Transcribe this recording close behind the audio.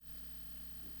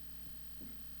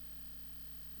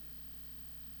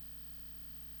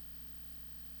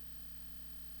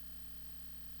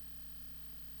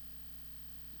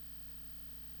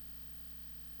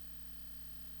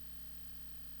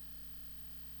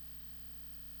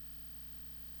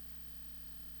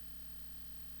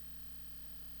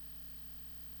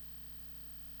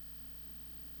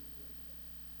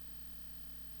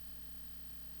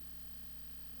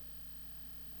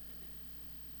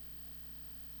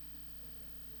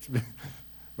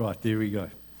Right, there we go.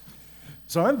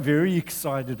 So I'm very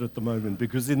excited at the moment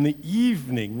because in the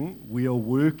evening we are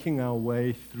working our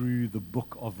way through the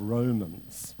book of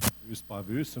Romans, verse by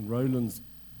verse, and Roland's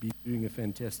been doing a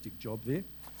fantastic job there.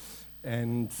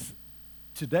 And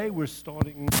today we're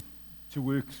starting to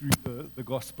work through the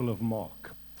Gospel of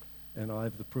Mark, and I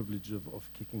have the privilege of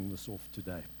kicking this off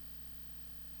today.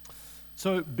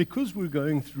 So because we're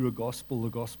going through the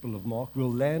Gospel of Mark,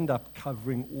 we'll land up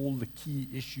covering all the key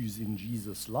issues in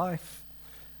Jesus' life,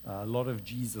 a lot of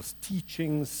Jesus'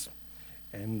 teachings,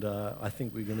 and I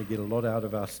think we're going to get a lot out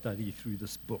of our study through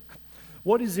this book.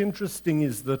 What is interesting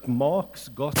is that Mark's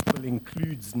Gospel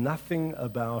includes nothing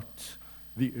about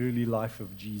the early life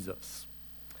of Jesus.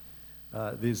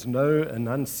 There's no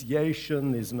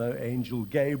annunciation, there's no angel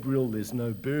Gabriel, there's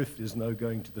no birth, there's no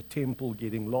going to the temple,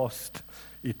 getting lost.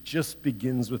 It just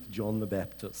begins with John the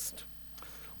Baptist.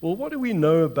 Well, what do we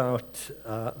know about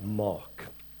Mark?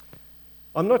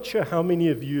 I'm not sure how many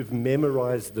of you have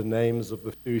memorized the names of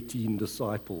the 13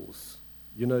 disciples.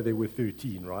 You know there were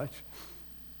 13, right?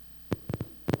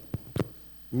 Let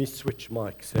me switch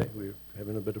mics, hey? We're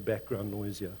having a bit of background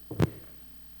noise here.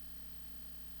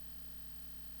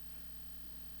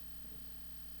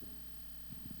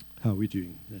 How are we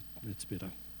doing? That's better.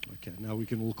 Okay, now we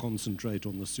can all concentrate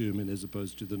on the sermon as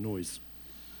opposed to the noise.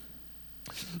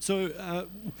 So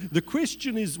the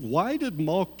question is, why did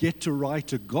Mark get to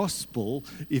write a gospel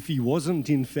if he wasn't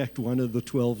in fact one of the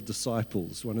 12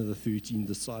 disciples, one of the 13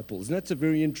 disciples? And that's a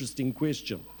very interesting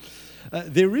question.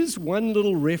 There is one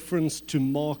little reference to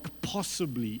Mark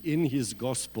possibly in his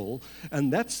gospel,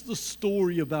 and that's the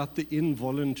story about the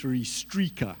involuntary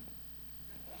streaker,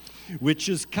 which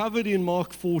is covered in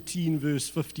Mark 14, verse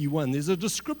 51. There's a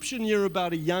description here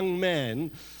about a young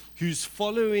man who's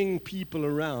following people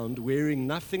around wearing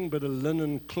nothing but a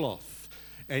linen cloth,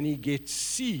 and he gets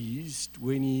seized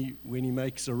when he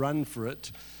makes a run for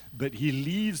it, but he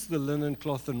leaves the linen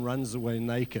cloth and runs away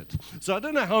naked. So I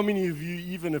don't know how many of you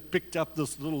even have picked up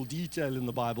this little detail in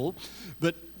the Bible,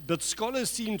 but scholars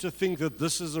seem to think that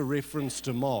this is a reference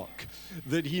to Mark,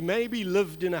 that he maybe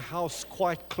lived in a house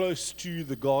quite close to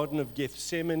the Garden of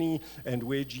Gethsemane and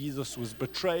where Jesus was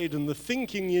betrayed. And the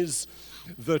thinking is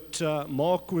that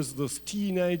Mark was this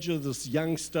teenager, this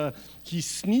youngster. He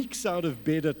sneaks out of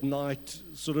bed at night,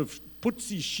 sort of puts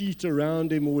his sheet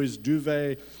around him or his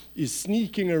duvet, is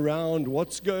sneaking around.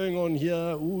 What's going on here?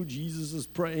 Oh, Jesus is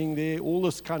praying there, all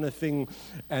this kind of thing.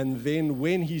 And then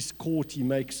when he's caught, he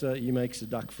makes a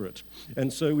duck for it.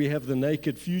 And so we have the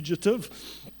naked fugitive.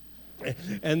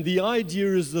 And the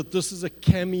idea is that this is a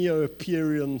cameo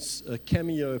appearance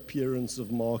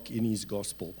of Mark in his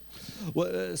gospel.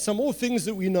 Well, some more things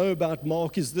that we know about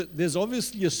Mark is that there's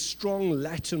obviously a strong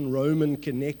Latin-Roman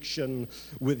connection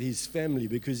with his family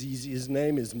because his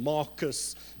name is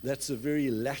Marcus. That's a very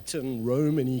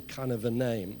Latin-Roman-y kind of a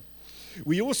name.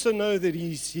 We also know that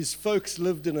his folks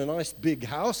lived in a nice big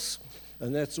house,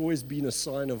 and that's always been a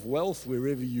sign of wealth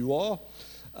wherever you are.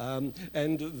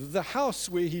 And the house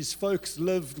where his folks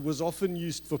lived was often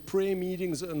used for prayer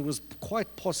meetings and was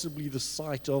quite possibly the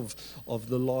site of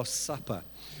the Last Supper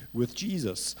with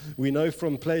Jesus. We know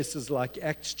from places like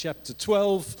Acts chapter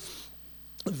 12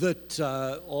 that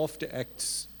after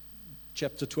Acts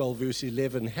chapter 12 verse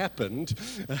 11 happened,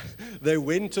 they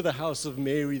went to the house of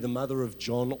Mary, the mother of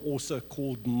John, also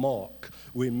called Mark,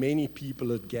 where many people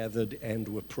had gathered and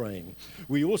were praying.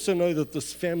 We also know that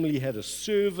this family had a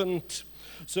servant.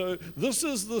 So this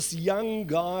is this young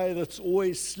guy that's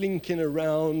always slinking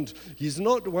around. He's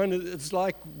not one. It's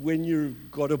like when you've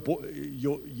got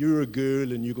you're a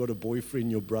girl and you've got a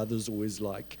boyfriend. Your brother's always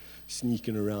like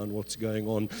sneaking around. What's going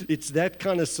on? It's that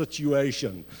kind of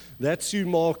situation. That's who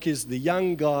Mark is. The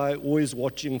young guy, always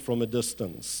watching from a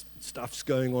distance. Stuff's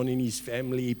going on in his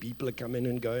family. People are coming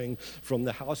and going from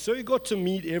the house. So he got to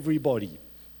meet everybody.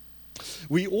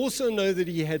 We also know that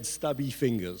he had stubby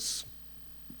fingers.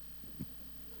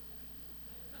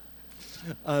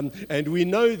 And we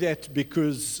know that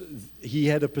because he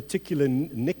had a particular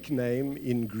nickname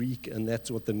in Greek, and that's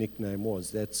what the nickname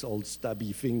was. That's old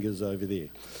stubby fingers over there.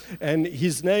 And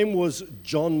his name was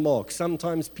John Mark.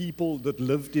 Sometimes people that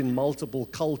lived in multiple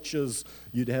cultures,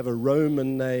 you'd have a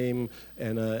Roman name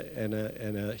and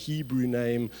a Hebrew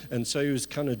name, and so he was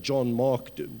kind of John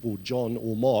Mark, or John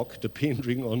or Mark,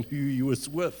 depending on who he was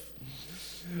with.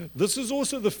 This is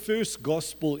also the first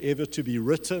gospel ever to be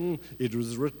written. It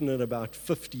was written at about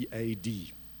 50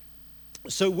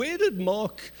 AD. So where did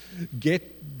Mark get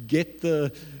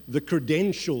the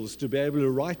credentials to be able to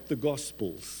write the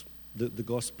gospels, the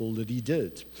gospel that he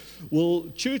did? Well,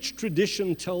 church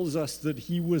tradition tells us that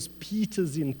he was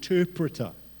Peter's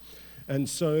interpreter. And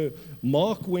so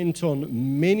Mark went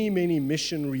on many, many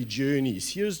missionary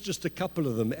journeys. Here's just a couple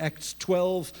of them. Acts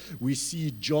 12, we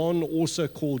see John, also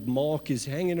called Mark, is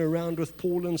hanging around with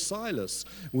Paul and Silas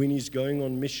when he's going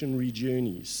on missionary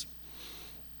journeys.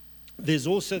 There's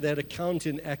also that account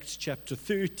in Acts chapter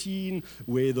 13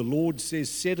 where the Lord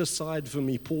says, set aside for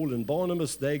me Paul and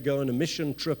Barnabas. They go on a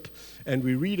mission trip, and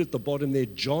we read at the bottom there,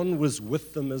 John was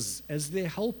with them as their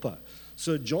helper.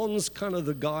 So John's kind of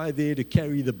the guy there to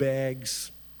carry the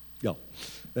bags. Yeah,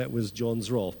 that was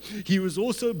John's role. He was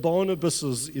also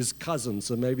Barnabas's his cousin,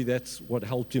 so maybe that's what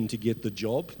helped him to get the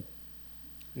job.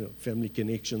 Family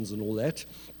connections and all that.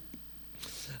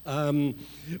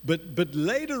 But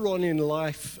later on in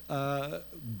life,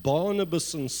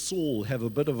 Barnabas and Saul have a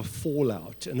bit of a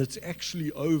fallout, and it's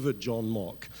actually over John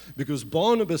Mark, because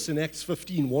Barnabas in Acts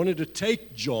 15 wanted to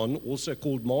take John, also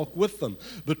called Mark, with them,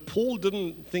 but Paul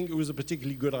didn't think it was a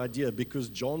particularly good idea because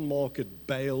John Mark had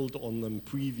bailed on them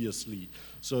previously.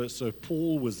 So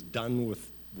Paul was done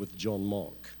with John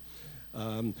Mark.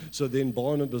 So then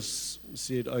Barnabas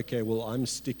said, okay, well, I'm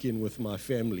sticking with my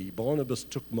family. Barnabas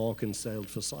took Mark and sailed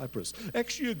for Cyprus.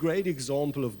 Actually, a great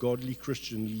example of godly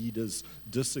Christian leaders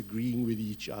disagreeing with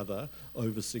each other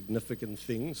over significant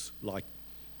things, like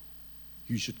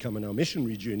who should come on our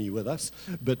missionary journey with us,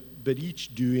 but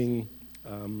each doing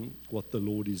what the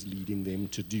Lord is leading them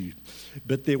to do.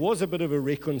 But there was a bit of a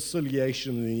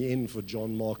reconciliation in the end for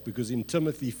John Mark, because in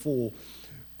Timothy 4,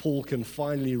 Paul can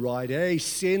finally write, hey,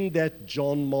 send that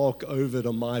John Mark over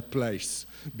to my place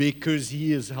because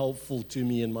he is helpful to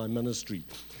me in my ministry.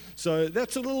 So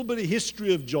that's a little bit of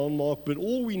history of John Mark, but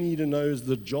all we need to know is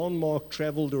that John Mark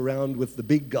traveled around with the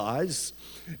big guys,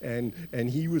 and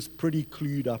he was pretty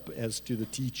clued up as to the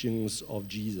teachings of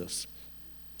Jesus.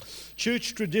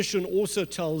 Church tradition also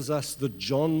tells us that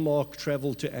John Mark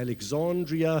traveled to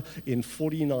Alexandria in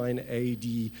 49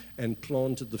 AD and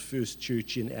planted the first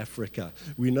church in Africa.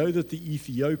 We know that the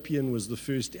Ethiopian was the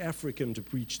first African to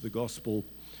preach the gospel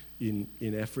in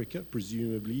Africa,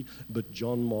 presumably, but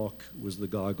John Mark was the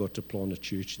guy who got to plant a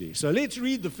church there. So let's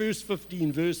read the first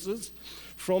 15 verses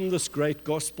from this great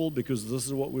gospel, because this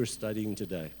is what we're studying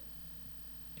today.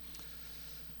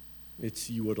 Let's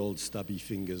see what old Stubby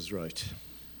Fingers wrote.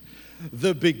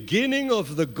 The beginning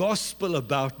of the gospel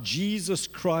about Jesus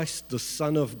Christ, the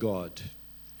Son of God.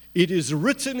 It is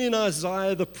written in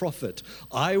Isaiah the prophet,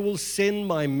 I will send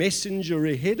my messenger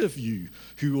ahead of you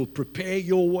who will prepare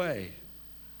your way.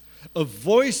 A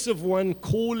voice of one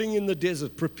calling in the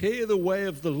desert, prepare the way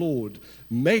of the Lord,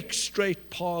 make straight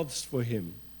paths for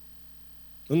him.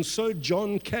 And so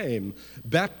John came,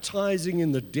 baptizing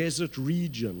in the desert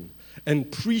region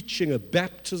and preaching a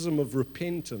baptism of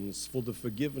repentance for the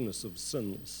forgiveness of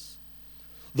sins.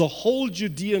 The whole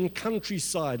Judean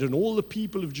countryside and all the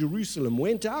people of Jerusalem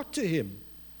went out to him.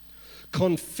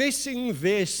 Confessing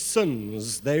their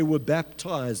sins, they were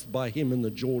baptized by him in the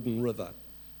Jordan River.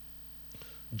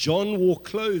 John wore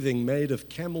clothing made of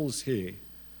camel's hair,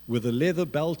 with a leather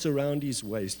belt around his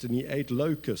waist, and he ate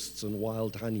locusts and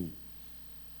wild honey.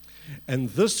 And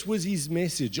this was his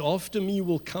message: after me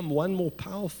will come one more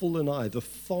powerful than I, the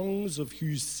thongs of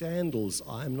whose sandals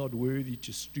I am not worthy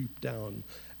to stoop down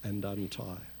and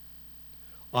untie.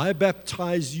 I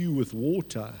baptize you with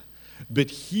water, but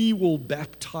he will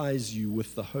baptize you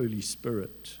with the Holy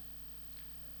Spirit.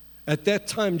 At that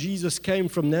time, Jesus came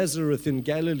from Nazareth in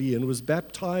Galilee and was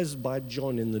baptized by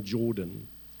John in the Jordan.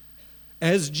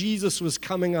 As Jesus was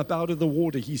coming up out of the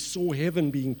water, he saw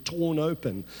heaven being torn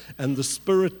open and the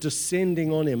Spirit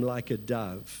descending on him like a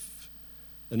dove.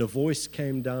 And a voice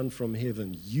came down from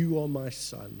heaven, you are my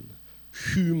Son,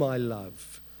 whom I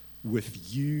love.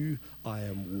 With you I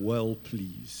am well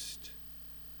pleased.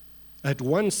 At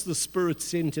once the Spirit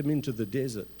sent him into the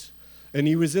desert. And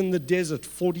he was in the desert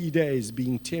 40 days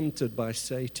being tempted by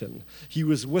Satan. He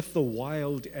was with the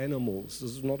wild animals.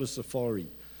 This is not a safari.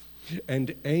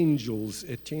 And angels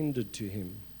attended to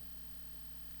him.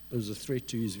 It was a threat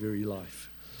to his very life.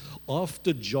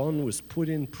 After John was put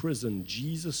in prison,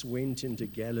 Jesus went into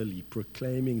Galilee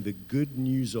proclaiming the good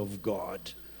news of God.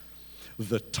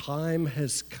 The time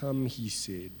has come, he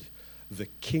said. The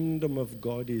kingdom of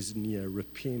God is near.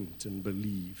 Repent and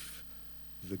believe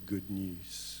the good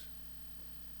news.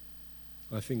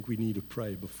 I think we need to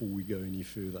pray before we go any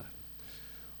further.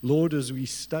 Lord, as we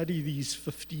study these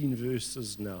 15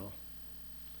 verses now,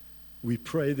 we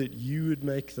pray that you would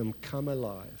make them come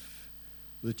alive,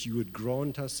 that you would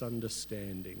grant us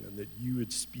understanding, and that you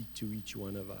would speak to each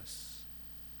one of us.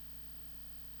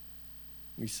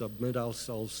 We submit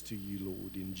ourselves to you,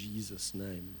 Lord, in Jesus'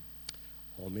 name.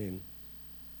 Amen.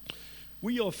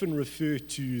 We often refer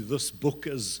to this book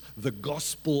as the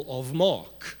Gospel of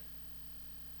Mark.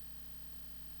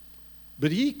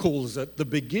 But he calls it the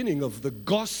beginning of the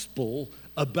gospel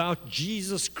about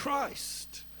Jesus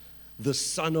Christ, the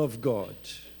Son of God.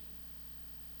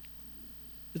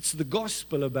 It's the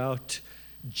gospel about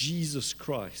Jesus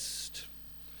Christ.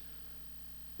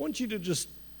 I want you to just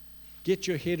get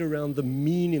your head around the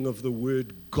meaning of the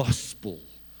word gospel,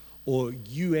 or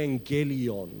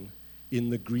euangelion in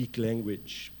the Greek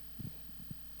language.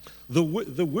 The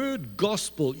word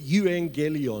gospel,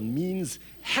 euangelion, means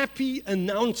happy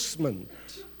announcement.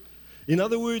 In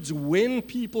other words, when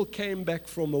people came back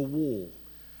from a war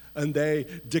and they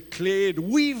declared,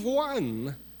 "We've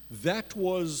won," that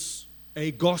was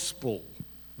a gospel.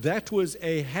 That was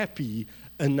a happy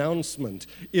announcement.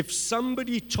 If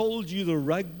somebody told you the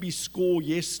rugby score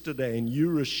yesterday and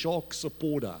you're a Shark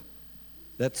supporter,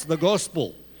 that's the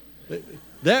gospel.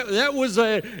 That was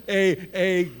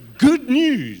a good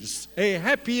news, a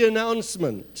happy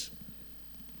announcement.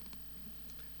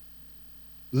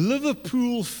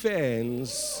 Liverpool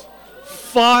fans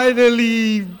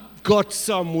finally got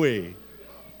somewhere.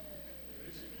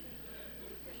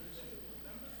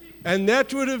 And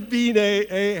that would have been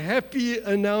a happy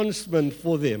announcement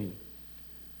for them.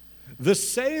 The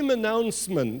same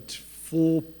announcement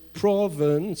for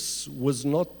Province was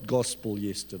not gospel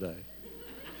yesterday.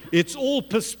 It's all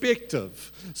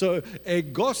perspective. So a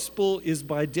gospel is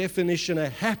by definition a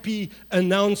happy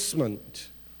announcement.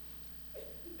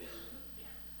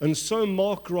 And so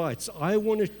Mark writes, I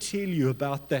want to tell you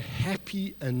about the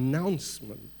happy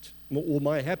announcement, or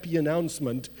my happy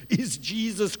announcement is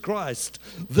Jesus Christ,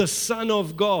 the Son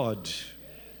of God.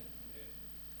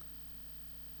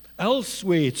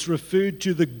 Elsewhere, it's referred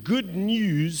to the good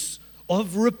news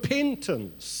of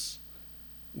repentance.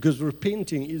 Because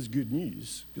repenting is good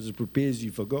news, because it prepares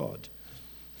you for God.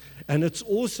 And it's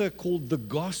also called the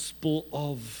gospel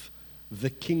of the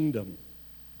kingdom.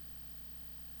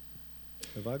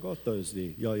 Have I got those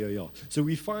there? Yeah. So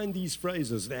we find these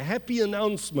phrases, the happy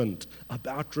announcement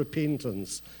about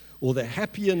repentance, or the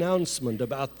happy announcement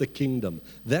about the kingdom.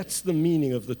 That's the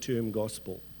meaning of the term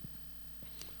gospel.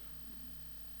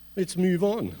 Let's move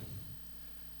on.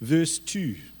 Verse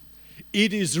 2.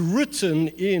 It is written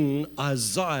in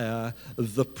Isaiah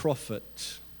the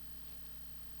prophet.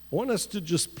 I want us to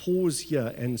just pause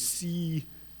here and see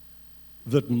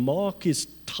that Mark is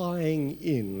tying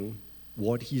in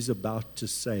what he's about to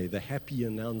say, the happy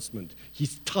announcement.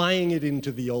 He's tying it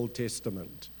into the Old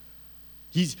Testament.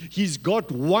 He's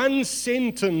got one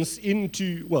sentence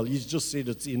into, well, he's just said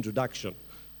it's the introduction.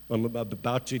 I'm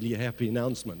about to do a happy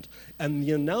announcement. And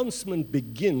the announcement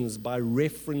begins by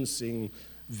referencing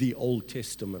the Old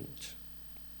Testament.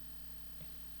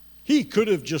 He could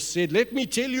have just said, let me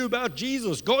tell you about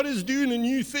Jesus. God is doing a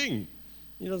new thing.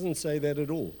 He doesn't say that at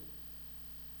all.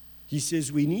 He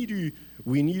says we need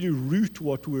to root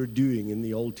what we're doing in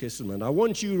the Old Testament. I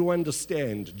want you to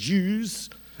understand, Jews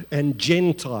and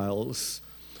Gentiles,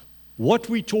 what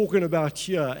we're talking about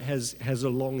here has a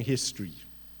long history.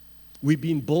 We've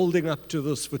been building up to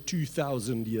this for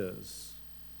 2,000 years.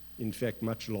 In fact,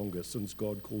 much longer, since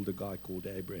God called a guy called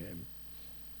Abraham.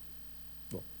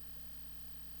 Well,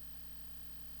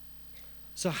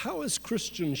 so how as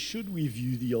Christians should we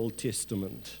view the Old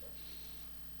Testament?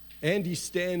 Andy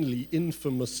Stanley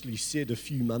infamously said a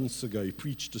few months ago, he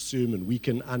preached a sermon, we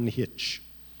can unhitch.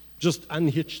 Just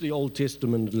unhitch the Old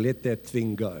Testament and let that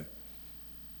thing go.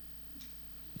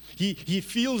 He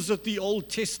feels that the Old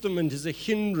Testament is a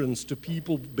hindrance to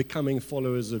people becoming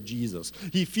followers of Jesus.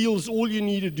 He feels all you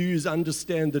need to do is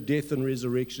understand the death and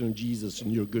resurrection of Jesus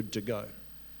and you're good to go.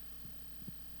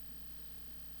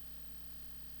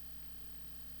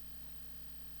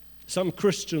 Some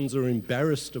Christians are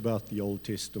embarrassed about the Old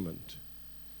Testament.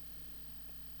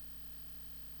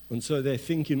 And so they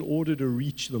think in order to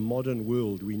reach the modern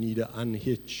world, we need to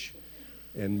unhitch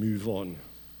and move on.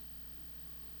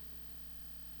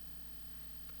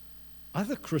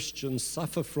 Other Christians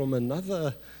suffer from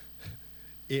another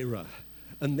error,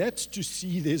 and that's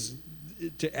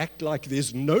to act like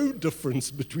there's no difference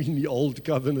between the Old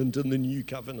Covenant and the New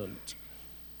Covenant.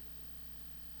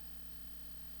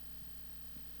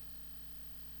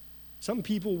 Some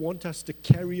people want us to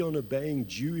carry on obeying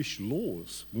Jewish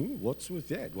laws. What's with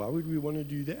that? Why would we want to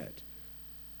do that?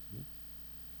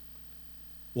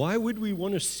 Why would we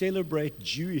want to celebrate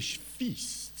Jewish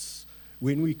feasts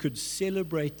when we could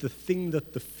celebrate the thing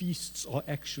that the feasts are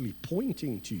actually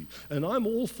pointing to? And I'm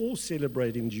all for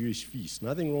celebrating Jewish feasts.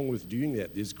 Nothing wrong with doing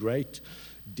that. There's great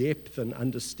depth and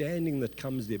understanding that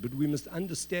comes there. But we must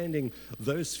understanding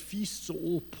those feasts are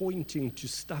all pointing to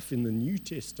stuff in the New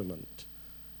Testament.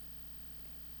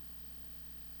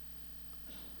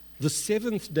 The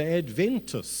Seventh-day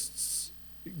Adventists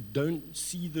don't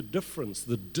see the difference,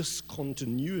 the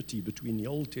discontinuity between the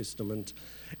Old Testament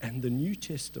and the New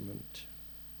Testament.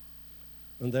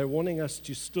 And they're wanting us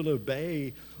to still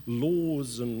obey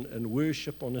laws and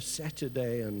worship on a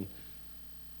Saturday and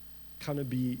kind of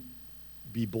be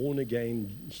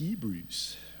born-again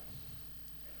Hebrews.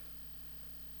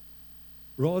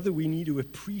 Rather, we need to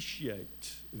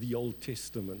appreciate the Old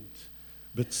Testament,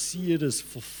 but see it as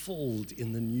fulfilled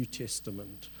in the New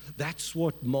Testament. That's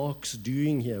what Mark's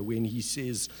doing here when he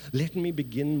says, let me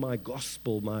begin my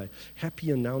gospel, my happy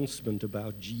announcement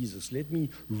about Jesus. Let me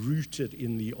root it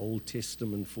in the Old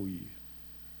Testament for you.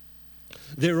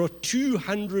 There are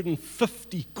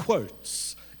 250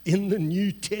 quotes in the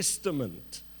New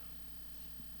Testament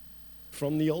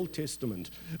from the Old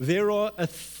Testament. There are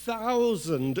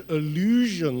 1,000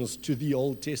 allusions to the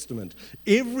Old Testament.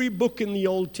 Every book in the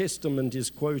Old Testament is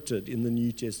quoted in the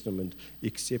New Testament,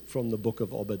 except from the book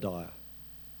of Obadiah.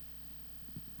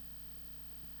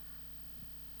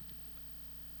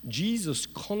 Jesus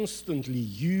constantly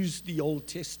used the Old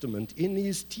Testament in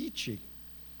his teaching.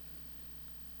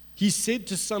 He said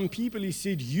to some people, he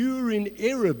said, you're in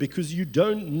error because you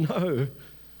don't know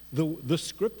the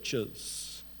scriptures.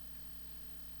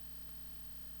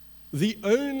 The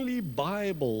only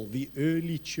Bible the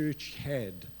early church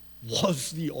had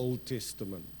was the Old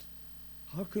Testament.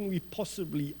 How can we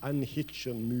possibly unhitch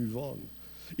and move on?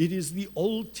 It is the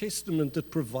Old Testament that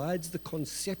provides the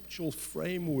conceptual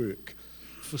framework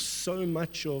for so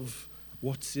much of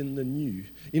what's in the New.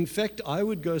 In fact, I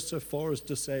would go so far as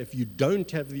to say if you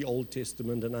don't have the Old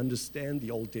Testament and understand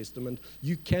the Old Testament,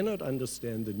 you cannot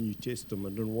understand the New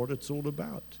Testament and what it's all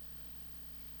about.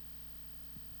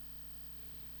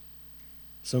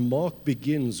 So Mark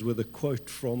begins with a quote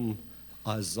from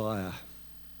Isaiah.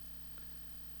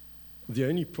 The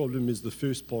only problem is the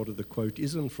first part of the quote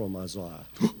isn't from Isaiah.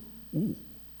 Ooh,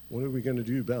 what are we going to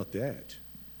do about that?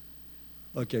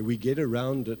 Okay, we get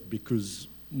around it because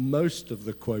most of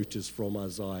the quote is from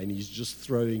Isaiah, and he's just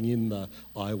throwing in the,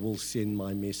 I will send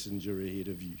my messenger ahead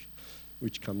of you,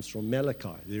 which comes from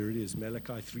Malachi. There it is,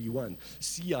 Malachi 3:1.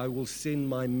 See, I will send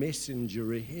my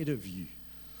messenger ahead of you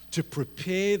to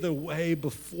prepare the way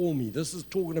before me. This is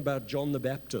talking about John the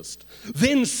Baptist.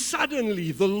 Then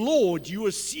suddenly the Lord you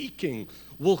are seeking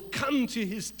will come to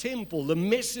his temple, the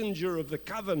messenger of the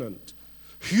covenant,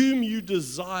 whom you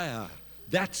desire.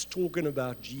 That's talking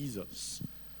about Jesus.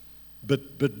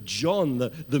 But John,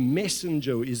 the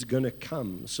messenger, is going to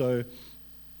come. So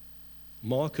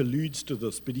Mark alludes to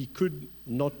this, but he could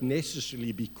not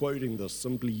necessarily be quoting this,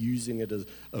 simply using it as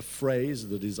a phrase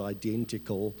that is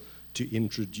identical to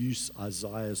introduce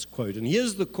Isaiah's quote. And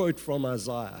here's the quote from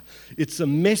Isaiah. It's a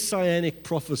messianic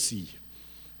prophecy,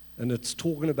 and it's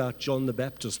talking about John the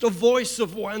Baptist. A voice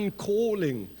of one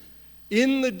calling,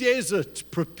 in the desert,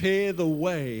 prepare the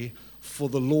way for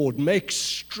the Lord. Make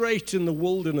straight in the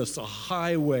wilderness a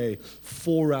highway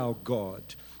for our God.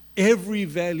 Every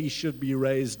valley should be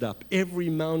raised up, every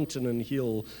mountain and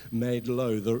hill made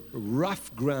low. The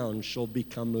rough ground shall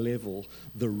become level,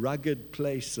 the rugged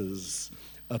places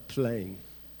a plain.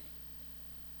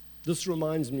 This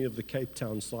reminds me of the Cape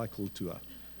Town cycle tour.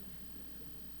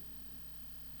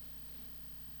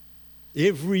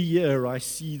 Every year I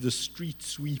see the street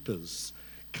sweepers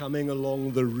coming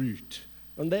along the route,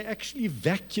 and they actually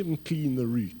vacuum clean the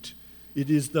route. It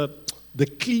is the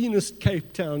cleanest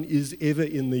Cape Town is ever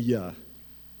in the year.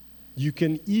 You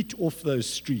can eat off those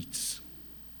streets.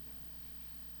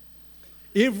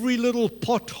 Every little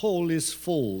pothole is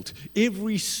filled,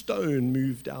 every stone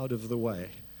moved out of the way.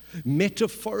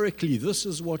 Metaphorically, this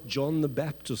is what John the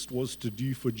Baptist was to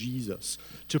do for Jesus,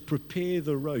 to prepare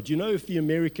the road. You know, if the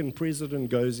American president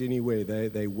goes anywhere,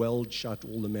 they weld shut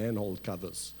all the manhole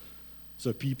covers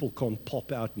so people can't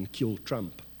pop out and kill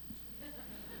Trump.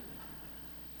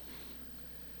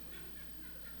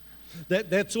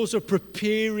 That's also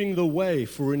preparing the way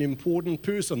for an important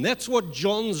person. That's what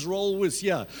John's role was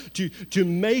here, to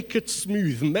make it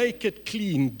smooth, make it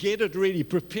clean, get it ready,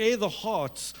 prepare the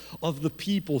hearts of the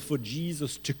people for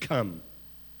Jesus to come.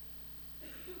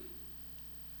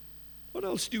 What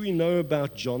else do we know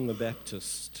about John the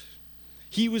Baptist?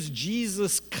 He was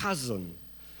Jesus' cousin.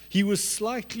 He was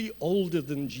slightly older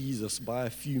than Jesus by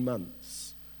a few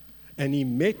months, and he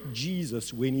met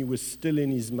Jesus when he was still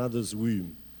in his mother's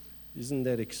womb. Isn't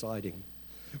that exciting?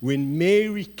 When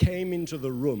Mary came into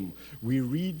the room, we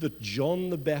read that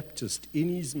John the Baptist in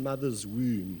his mother's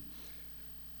womb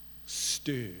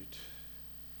stirred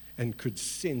and could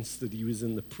sense that he was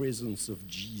in the presence of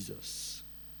Jesus.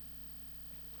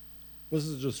 This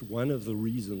is just one of the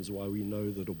reasons why we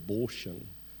know that abortion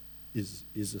is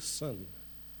a sin.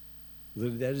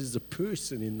 That is a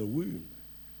person in the womb.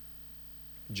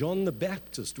 John the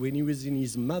Baptist, when he was in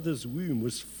his mother's womb,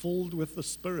 was filled with the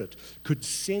Spirit, could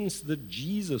sense that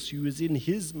Jesus, who was in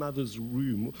his mother's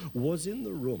womb, was in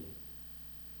the room.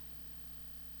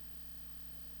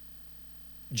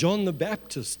 John the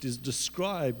Baptist is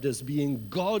described as being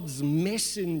God's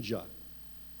messenger.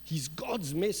 He's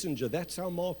God's messenger. That's how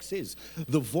Mark says.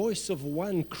 The voice of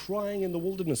one crying in the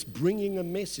wilderness, bringing a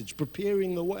message,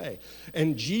 preparing the way.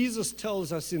 And Jesus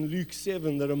tells us in Luke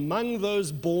 7 that among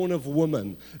those born of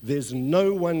woman, there's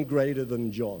no one greater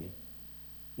than John.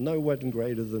 No one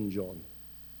greater than John.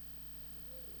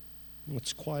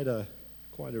 It's quite a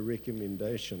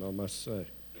recommendation, I must say.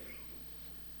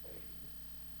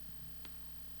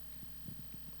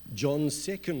 John's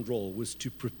second role was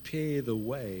to prepare the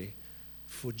way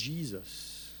for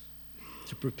Jesus,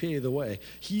 to prepare the way.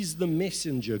 He's the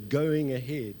messenger going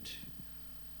ahead.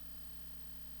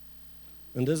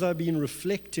 And as I've been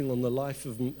reflecting on the life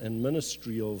and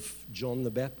ministry of John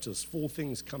the Baptist, 4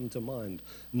 things come to mind.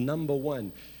 Number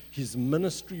 1, his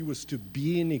ministry was to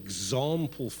be an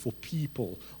example for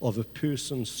people of a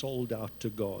person sold out to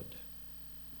God.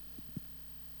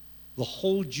 The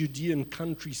whole Judean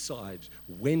countryside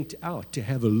went out to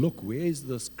have a look. Where's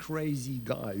this crazy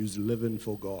guy who's living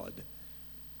for God?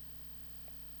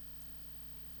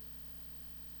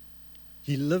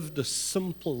 He lived a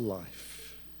simple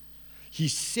life. He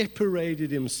separated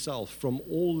himself from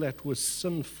all that was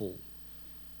sinful.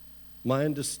 My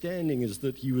understanding is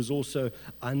that he was also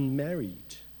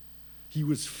unmarried. He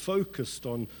was focused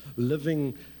on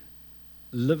living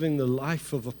the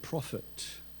life of a prophet.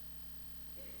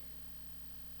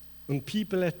 When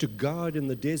people had to guard in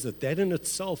the desert, that in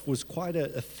itself was quite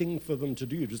a thing for them to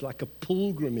do. It was like a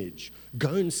pilgrimage.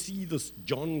 Go and see this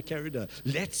John character.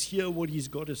 Let's hear what he's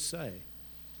got to say.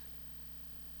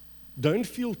 Don't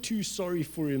feel too sorry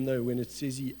for him, though, when it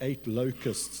says he ate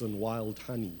locusts and wild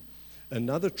honey.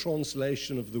 Another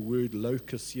translation of the word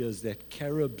locust here is that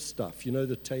carob stuff,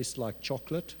 that tastes like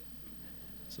chocolate.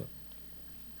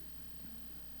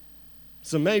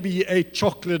 So maybe he ate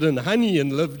chocolate and honey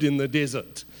and lived in the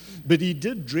desert. But he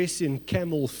did dress in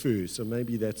camel fur, so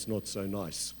maybe that's not so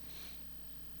nice.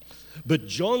 But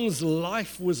John's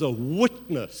life was a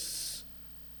witness,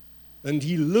 and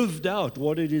he lived out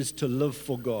what it is to live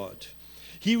for God.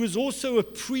 He was also a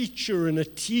preacher and a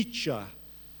teacher.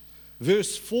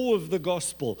 Verse 4 of the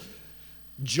gospel,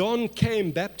 John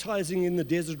came baptizing in the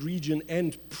desert region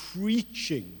and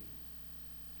preaching.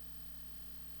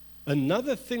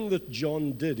 Another thing that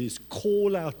John did is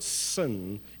call out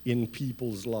sin in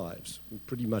people's lives.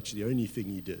 Pretty much the only thing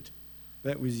he did.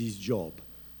 That was his job.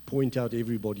 Point out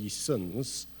everybody's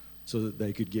sins so that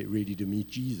they could get ready to meet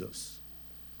Jesus.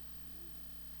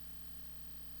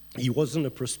 He wasn't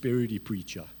a prosperity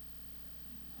preacher.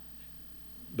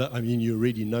 But, you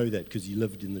already know that because he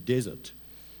lived in the desert.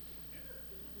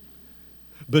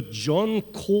 But John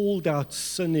called out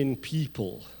sin in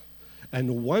people.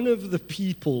 And one of the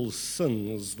people's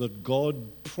sins that God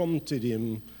prompted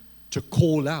him to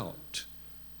call out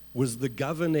was the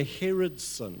governor Herod's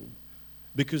sin,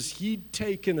 because he'd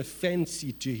taken a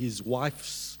fancy to his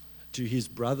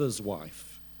brother's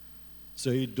wife.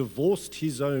 So he divorced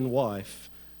his own wife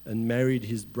and married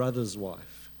his brother's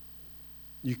wife.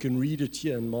 You can read it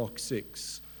here in Mark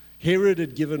 6. Herod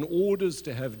had given orders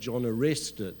to have John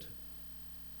arrested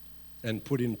and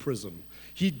put in prison.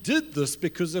 He did this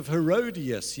because of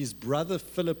Herodias, his brother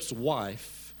Philip's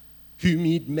wife, whom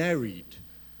he'd married.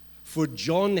 For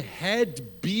John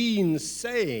had been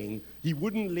saying he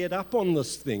wouldn't let up on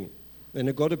this thing. And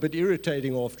it got a bit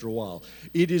irritating after a while.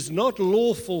 It is not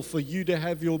lawful for you to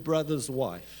have your brother's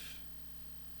wife.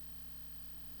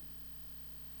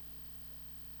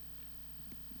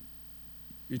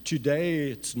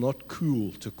 Today, it's not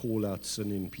cool to call out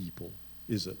sin in people,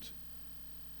 is it?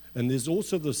 And there's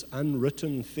also this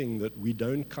unwritten thing that we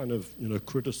don't kind of,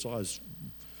 criticize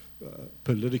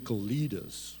political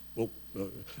leaders. Well,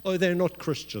 they're not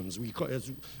Christians. We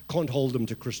can't hold them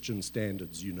to Christian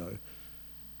standards,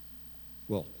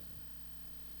 Well,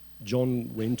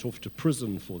 John went off to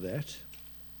prison for that,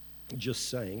 just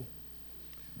saying.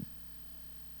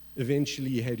 Eventually,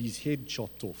 he had his head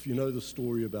chopped off. You know the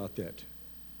story about that.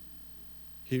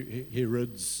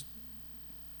 Herod's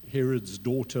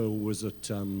daughter, was it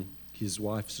his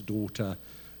wife's daughter,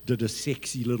 did a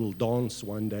sexy little dance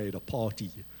one day at a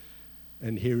party.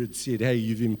 And Herod said, hey,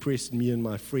 you've impressed me and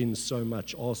my friends so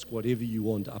much. Ask whatever you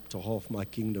want, up to half my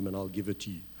kingdom, and I'll give it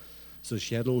to you. So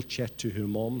she had a little chat to her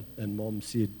mom, and mom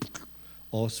said,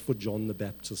 ask for John the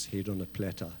Baptist's head on a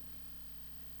platter.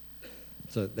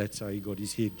 So that's how he got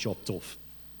his head chopped off.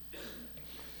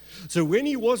 So when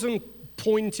he wasn't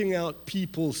pointing out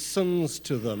people's sins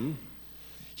to them,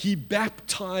 He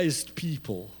baptized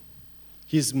people.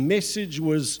 His message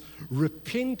was,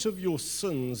 repent of your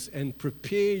sins and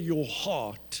prepare your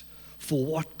heart for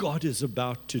what God is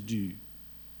about to do.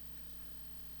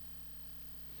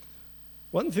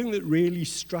 One thing that really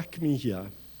struck me here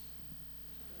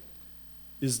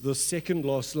is the second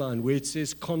last line where it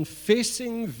says,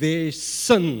 confessing their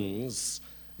sins,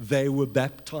 they were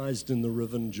baptized in the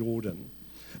river Jordan.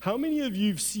 How many of you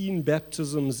have seen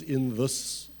baptisms in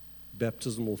this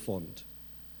baptismal font?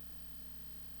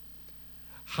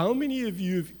 How many of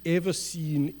you have ever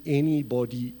seen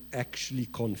anybody actually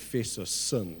confess a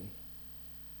sin?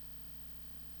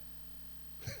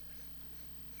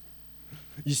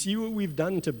 You see what we've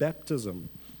done to baptism?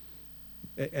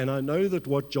 And I know that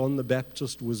what John the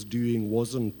Baptist was doing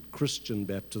wasn't Christian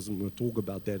baptism. We'll talk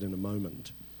about that in a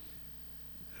moment.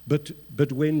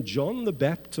 But when John the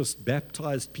Baptist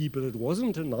baptized people, it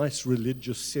wasn't a nice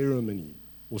religious ceremony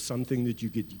or something that you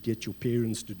get your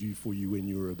parents to do for you when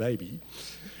you were a baby.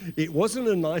 It wasn't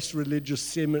a nice religious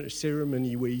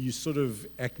ceremony where you sort of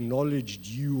acknowledged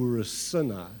you were a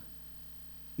sinner.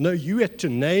 No, you had to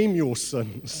name your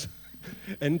sins.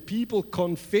 And people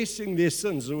confessing their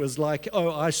sins. It was like,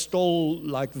 oh, I stole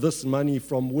like this money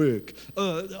from work.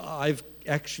 I've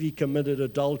actually committed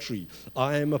adultery.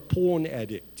 I am a porn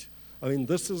addict. I mean,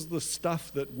 this is the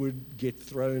stuff that would get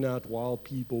thrown out while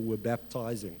people were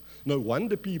baptizing. No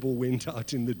wonder people went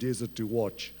out in the desert to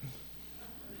watch.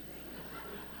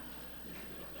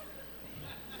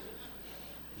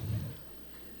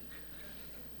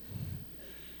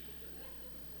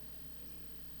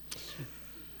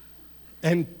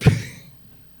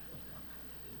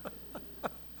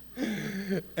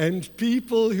 And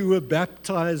people who were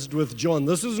baptized with John.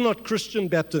 This is not Christian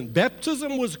baptism.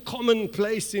 Baptism was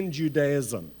commonplace in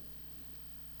Judaism.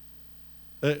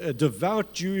 A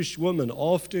devout Jewish woman,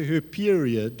 after her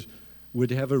period,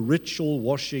 would have a ritual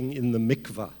washing in the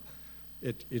mikvah.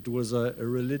 It was a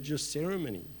religious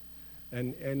ceremony.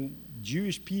 And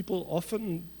Jewish people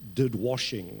often did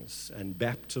washings and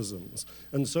baptisms.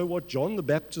 And so what John the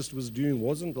Baptist was doing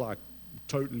wasn't like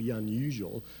totally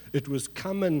unusual. It was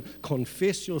come and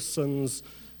confess your sins,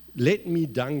 let me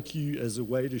dunk you as a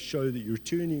way to show that you're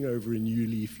turning over a new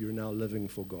leaf, you're now living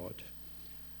for God.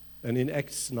 And in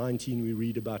Acts 19 we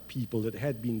read about people that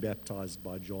had been baptized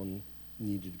by John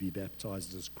needed to be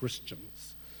baptized as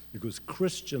Christians. Because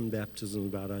Christian baptism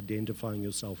is about identifying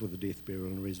yourself with the death, burial,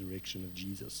 and resurrection of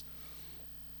Jesus.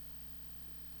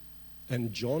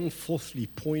 And John, fourthly,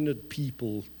 pointed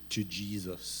people to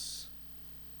Jesus.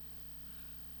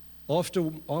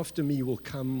 After me will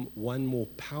come one more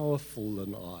powerful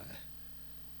than I,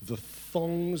 the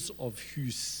thongs of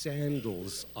whose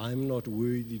sandals I'm not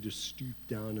worthy to stoop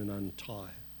down and untie.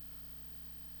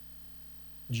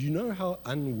 Do you know how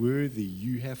unworthy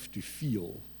you have to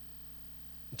feel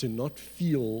to not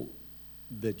feel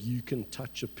that you can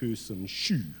touch a person's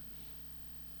shoe?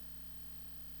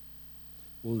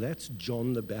 Well, that's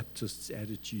John the Baptist's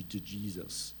attitude to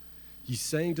Jesus. He's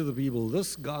saying to the people,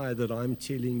 this guy that I'm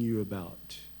telling you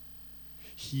about,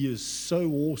 he is so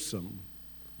awesome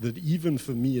that even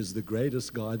for me as the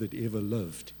greatest guy that ever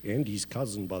lived, and his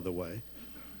cousin, by the way,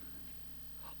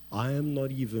 I am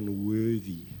not even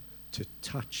worthy to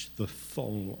touch the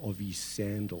thong of his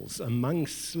sandals. Among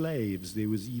slaves, there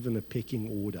was even a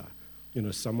pecking order. You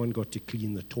know, someone got to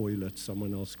clean the toilet,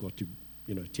 someone else got to,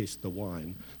 test the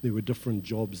wine. There were different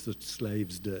jobs that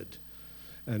slaves did.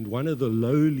 And one of the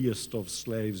lowliest of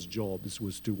slaves' jobs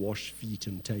was to wash feet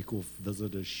and take off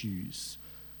visitors' shoes.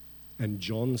 And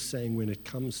John's saying, when it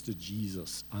comes to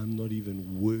Jesus, I'm not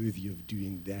even worthy of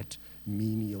doing that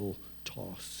menial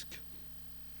task.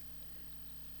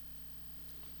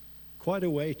 Quite a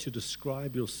way to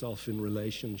describe yourself in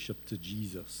relationship to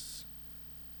Jesus.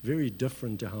 Very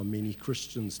different to how many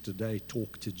Christians today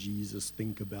talk to Jesus,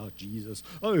 think about Jesus.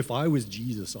 Oh, if I was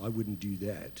Jesus, I wouldn't do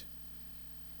that.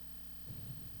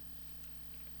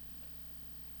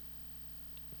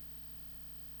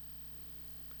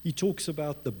 He talks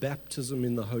about the baptism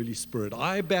in the Holy Spirit.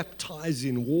 I baptize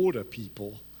in water,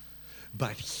 people,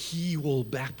 but he will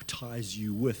baptize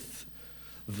you with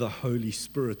the Holy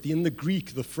Spirit. In the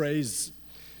Greek, the phrase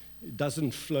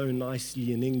doesn't flow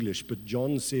nicely in English, but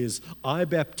John says, I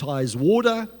baptize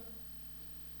water,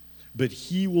 but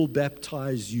he will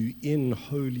baptize you in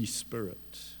Holy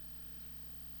Spirit.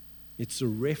 It's a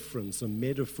reference, a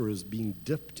metaphor as being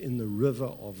dipped in the river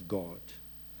of God.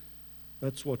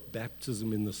 That's what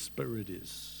baptism in the Spirit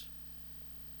is.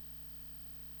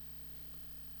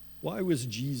 Why was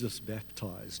Jesus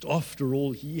baptized? After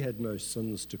all, he had no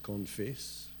sins to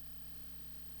confess.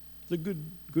 The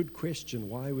good question.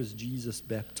 Why was Jesus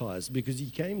baptized? Because he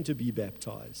came to be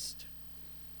baptized.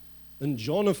 And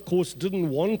John, of course, didn't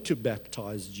want to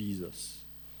baptize Jesus.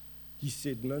 He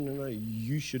said, no,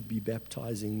 you should be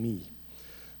baptizing me.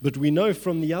 But we know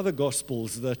from the other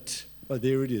Gospels that,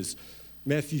 there it is,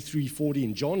 Matthew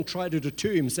 3:14. John tried to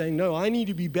deter him, saying, no, I need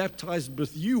to be baptized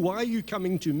with you. Why are you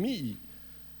coming to me?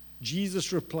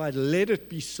 Jesus replied, let it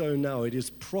be so now. It is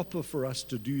proper for us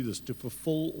to do this, to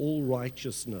fulfill all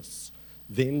righteousness.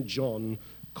 Then John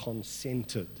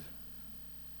consented.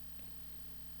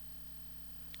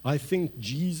 I think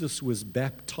Jesus was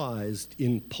baptized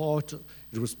in part,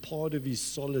 it was part of his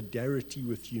solidarity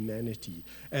with humanity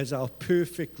as our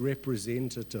perfect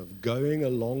representative, going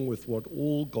along with what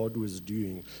all God was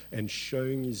doing and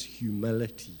showing his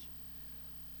humility.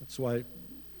 That's why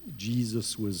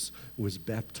Jesus was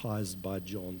baptized by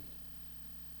John.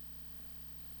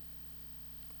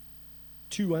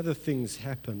 Two other things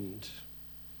happened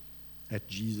at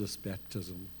Jesus'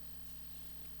 baptism.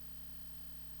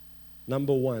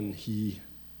 Number one, he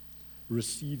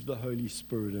received the Holy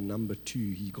Spirit, and number two,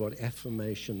 he got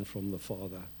affirmation from the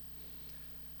Father.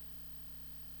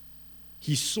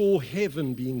 He saw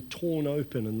heaven being torn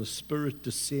open and the Spirit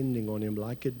descending on him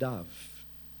like a dove.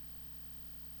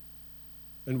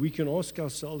 And we can ask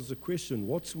ourselves the question,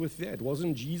 what's with that?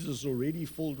 Wasn't Jesus already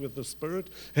filled with the Spirit?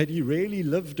 Had he really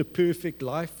lived a perfect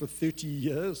life for 30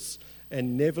 years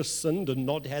and never sinned and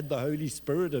not had the Holy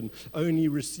Spirit and only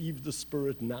received the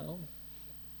Spirit now?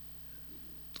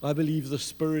 I believe the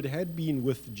Spirit had been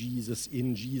with Jesus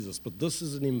in Jesus, but this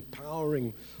is an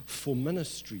empowering for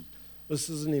ministry.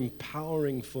 This is an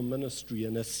empowering for ministry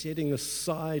and a setting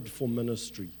aside for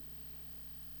ministry.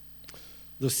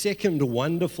 The second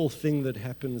wonderful thing that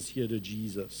happens here to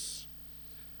Jesus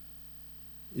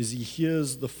is he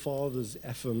hears the Father's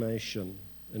affirmation,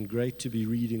 and great to be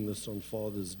reading this on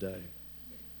Father's Day.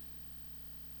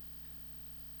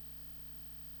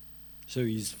 So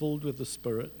he's filled with the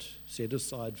Spirit, set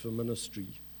aside for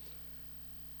ministry,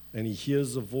 and he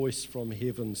hears a voice from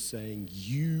heaven saying,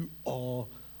 you are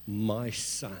my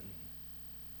Son,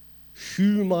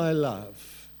 whom I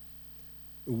love.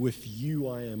 With you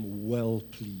I am well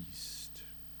pleased.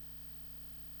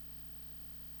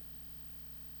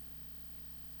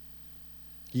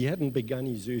 He hadn't begun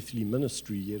his earthly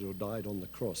ministry yet or died on the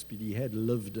cross, but he had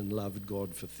lived and loved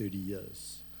God for 30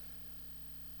 years.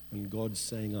 And God's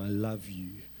saying, I love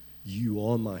you. You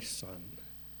are my Son,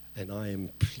 and I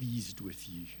am pleased with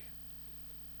you.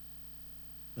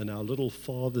 And our little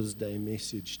Father's Day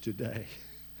message today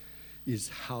is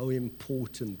how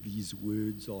important these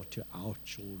words are to our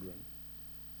children,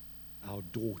 our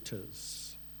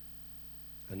daughters,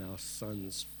 and our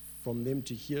sons, from them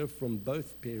to hear from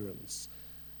both parents,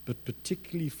 but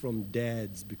particularly from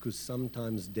dads, because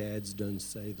sometimes dads don't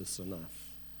say this enough.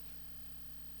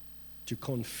 To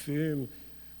confirm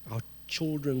our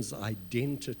children's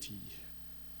identity,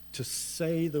 to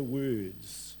say the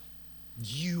words,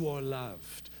 you are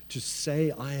loved, to say,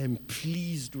 I am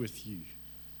pleased with you.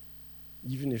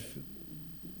 Even if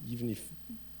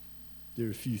there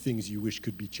are a few things you wish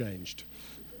could be changed.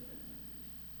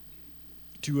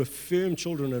 To affirm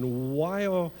children, and why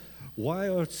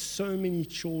are so many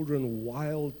children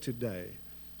wild today,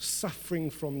 suffering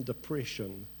from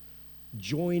depression,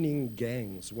 joining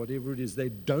gangs, whatever it is? They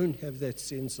don't have that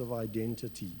sense of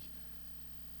identity.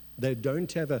 They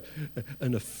don't have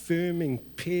an affirming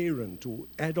parent or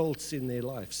adults in their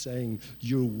life saying,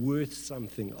 you're worth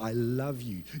something, I love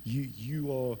you,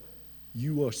 you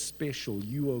are special,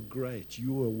 you are great,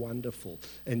 you are wonderful.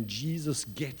 And Jesus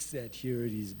gets that here at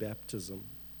his baptism.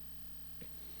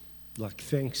 Like,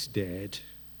 thanks, Dad.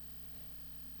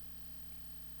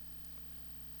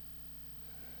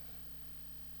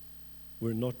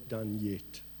 We're not done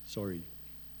yet. Sorry.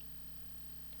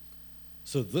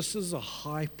 So this is a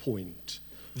high point.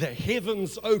 The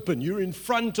heavens open. You're in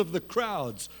front of the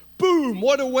crowds. Boom!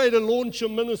 What a way to launch a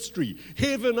ministry.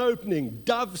 Heaven opening.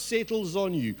 Dove settles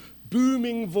on you.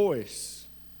 Booming voice.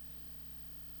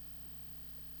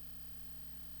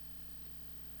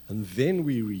 And then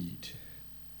we read,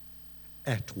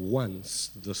 at once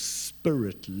the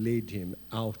Spirit led him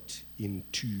out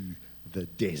into the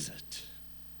desert.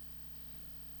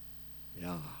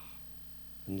 Yeah.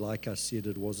 And like I said,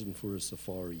 it wasn't for a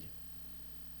safari.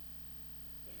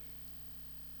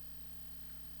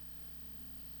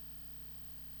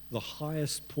 The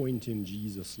highest point in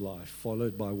Jesus' life,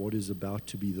 followed by what is about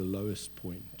to be the lowest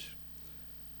point.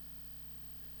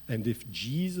 And if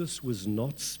Jesus was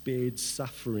not spared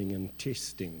suffering and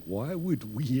testing, why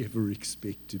would we ever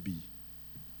expect to be?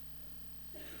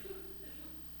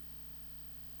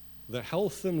 The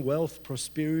health and wealth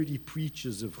prosperity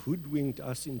preachers have hoodwinked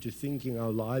us into thinking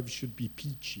our lives should be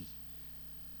peachy.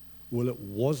 Well, it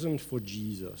wasn't for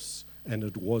Jesus, and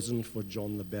it wasn't for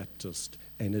John the Baptist,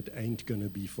 and it ain't going to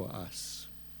be for us.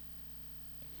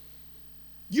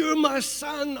 You're my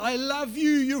son, I love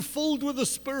you, you're filled with the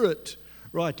Spirit.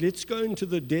 Right, let's go into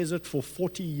the desert for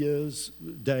 40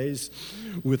 days,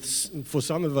 for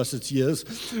some of us it's years,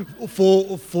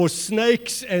 for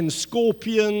snakes and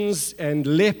scorpions and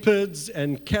leopards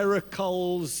and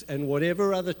caracals and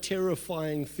whatever other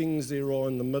terrifying things there are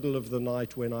in the middle of the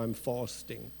night when I'm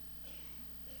fasting.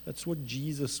 That's what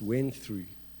Jesus went through.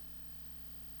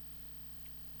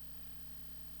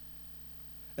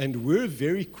 And we're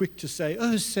very quick to say,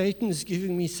 oh, Satan's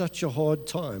giving me such a hard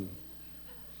time.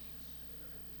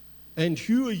 And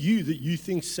who are you that you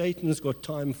think Satan's got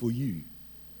time for you?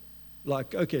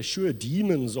 Like, okay, sure,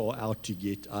 demons are out to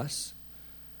get us,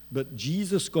 but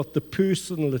Jesus got the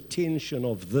personal attention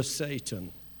of the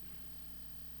Satan.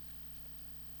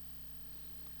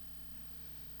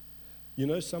 You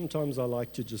know, sometimes I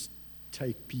like to just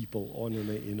take people on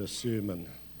in a sermon.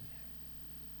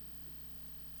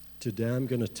 Today I'm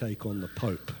going to take on the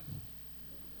Pope.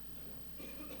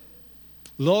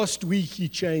 Last week he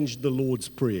changed the Lord's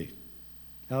Prayer.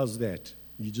 How's that?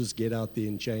 You just get out there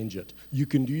and change it. You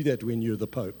can do that when you're the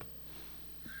Pope.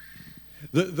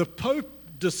 The Pope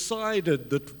decided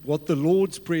that what the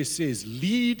Lord's Prayer says,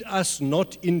 lead us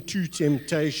not into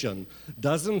temptation,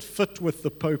 doesn't fit with the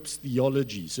Pope's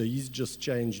theology, so he's just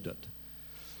changed it.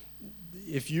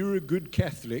 If you're a good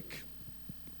Catholic,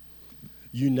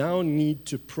 you now need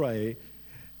to pray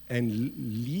and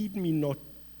lead me not,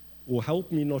 or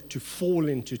help me not to fall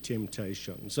into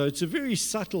temptation. So it's a very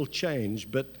subtle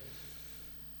change, but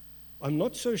I'm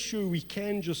not so sure we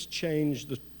can just change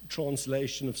the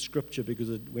translation of Scripture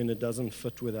when it doesn't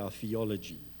fit with our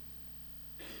theology.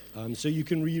 So you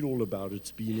can read all about it.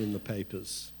 It's been in the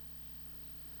papers.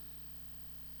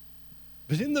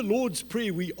 But in the Lord's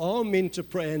Prayer, we are meant to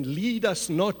pray and lead us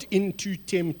not into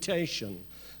temptation,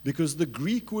 because the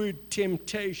Greek word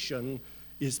temptation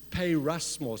is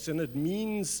peirasmos, and it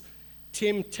means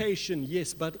temptation,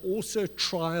 yes, but also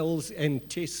trials and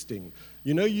testing.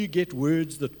 You know, you get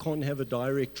words that can't have a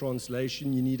direct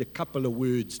translation. You need a couple of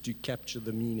words to capture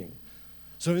the meaning.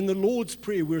 So in the Lord's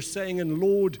Prayer, we're saying, and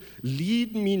Lord,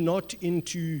 lead me not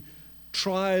into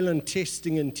trial and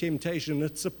testing and temptation.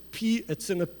 It's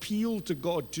an appeal to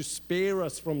God to spare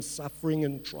us from suffering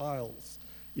and trials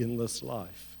in this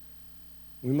life.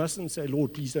 We mustn't say,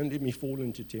 Lord, please don't let me fall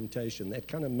into temptation. That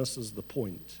kind of misses the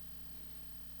point.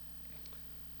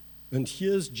 And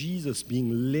here's Jesus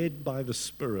being led by the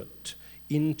Spirit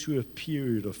into a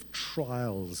period of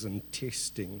trials and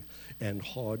testing and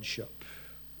hardship.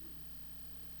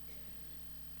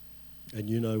 And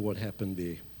you know what happened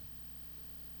there.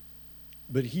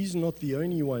 But he's not the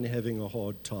only one having a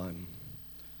hard time.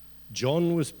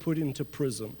 John was put into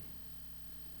prison,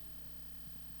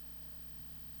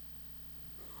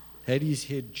 had his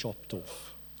head chopped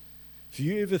off. If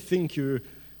you ever think your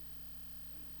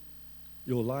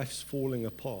life's falling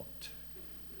apart,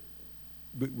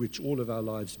 which all of our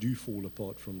lives do fall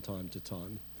apart from time to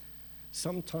time,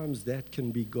 sometimes that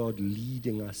can be God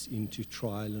leading us into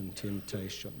trial and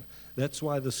temptation. That's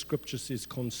why the Scripture says,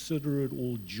 consider it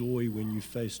all joy when you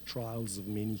face trials of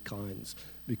many kinds,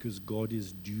 because God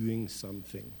is doing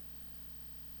something,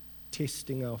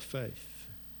 testing our faith,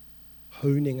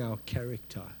 honing our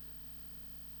character,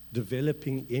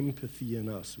 developing empathy in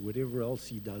us, whatever else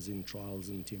he does in trials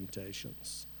and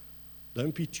temptations.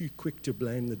 Don't be too quick to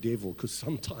blame the devil, because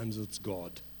sometimes it's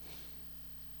God.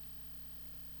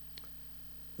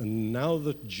 And now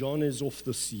that John is off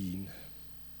the scene,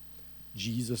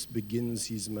 Jesus begins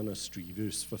his ministry.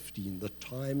 Verse 15, the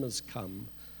time has come,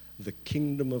 the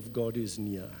kingdom of God is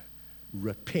near.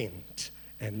 Repent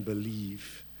and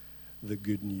believe the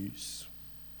good news.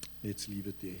 Let's leave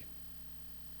it there.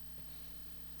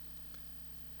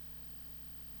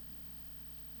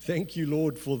 Thank you,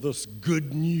 Lord, for this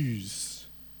good news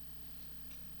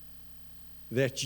that